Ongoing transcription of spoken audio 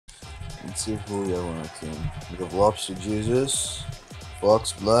Let's see who we have on our team. We have Lobster Jesus,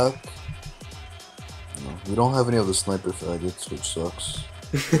 Fox Black. No, we don't have any of the sniper faggots, which sucks.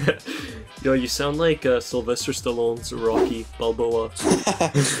 Yo, you sound like Sylvester Stallone's Rocky Balboa.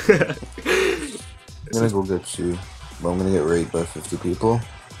 I'm gonna go get you, but I'm gonna get raped by 50 people.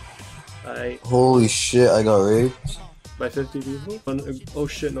 I Holy shit, I got raped. by 50 people? Oh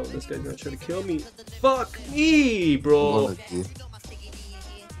shit, no, this guy's gonna try to kill me. Fuck me, bro.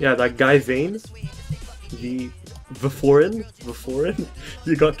 Yeah, that guy Vane. The foreign?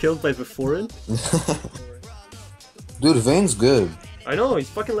 You got killed by the foreign? Dude, Vane's good. I know, he's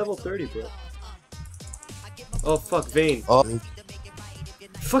fucking level 30, bro. Oh fuck, Vane. Oh.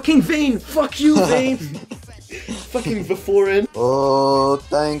 Fucking Vane! Fuck you, Vane! Fucking the foreign. Oh,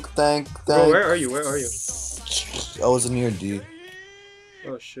 thank. Bro, where are you? I was near D.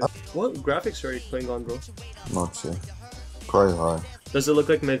 Oh shit. What graphics are you playing on, bro? Not sure. Probably high. Does it look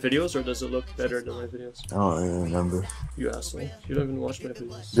like my videos or does it look better than my videos? I don't even remember. You asshole. You don't even watch my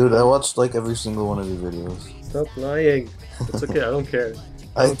videos. Dude, I watched like every single one of your videos. Stop lying. It's okay, I don't care.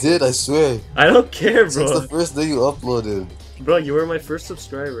 I did, I swear. I don't care, bro. Since the first day you uploaded. Bro, you were my first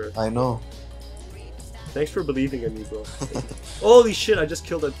subscriber. I know. Thanks for believing in me, bro. Holy shit, I just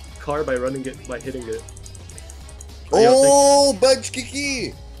killed a car by hitting it. Oh, Badge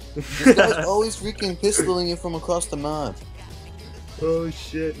Kiki! This guy's always freaking pistoling you from across the map. Oh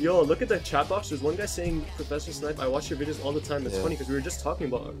shit. Yo, look at that chat box. There's one guy saying, ProfessorSnipe, I watch your videos all the time. It's funny because we were just talking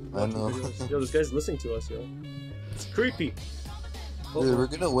about I know. videos. Yo, this guy's listening to us, yo. It's creepy. Dude, we're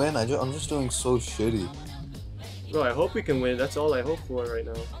gonna win. I'm just doing so shitty. Bro, I hope we can win. That's all I hope for right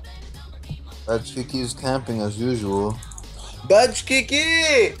now. Badge Kiki's camping as usual. Badge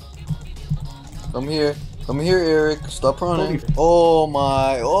Kiki! Come here, Eric. Stop running. Oh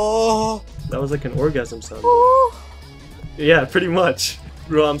my, oh! That was like an orgasm sound. Oh. Yeah, pretty much.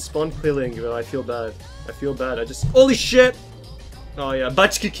 Bro, I'm spawn killing, bro. I feel bad. I just. Holy shit! Oh yeah,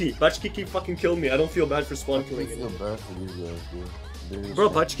 Bachkiki fucking killed me. I don't feel bad for spawn killing I feel bad for these guys, dude. Bro,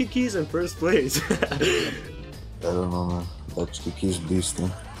 Bachkiki's in first place. I don't know, man. Badge Kiki's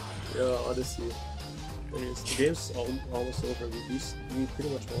beasting. Yeah, honestly. Anyways, the game's almost over. We pretty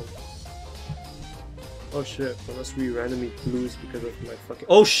much won. Oh shit, unless we randomly lose because of my fucking.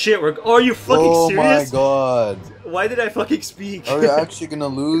 Oh shit, are you fucking serious? Oh my god. Why did I fucking speak? Are we actually gonna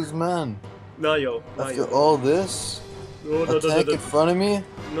lose, man? No, yo. After all this? No, Attack in front of me?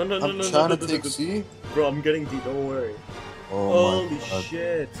 No. I'm trying to take C? Bro, I'm getting D, don't worry. Oh Holy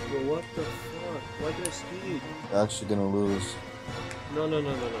shit, bro, what the fuck? Why did I speak? You're actually gonna lose. No, don't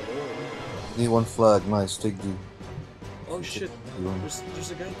worry. Need one flag, nice, take D. Oh shit,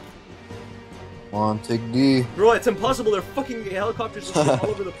 there's a guy. Come on, take D. Bro, it's impossible, there are fucking helicopters all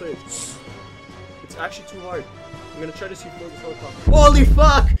over the place. It's actually too hard. I'm gonna try to see for this helicopter. Holy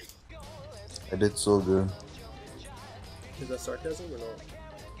fuck! I did so good. Is that sarcasm or not?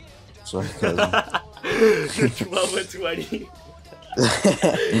 Sarcasm. 12 and 20.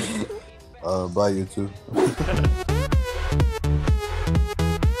 Bye, YouTube.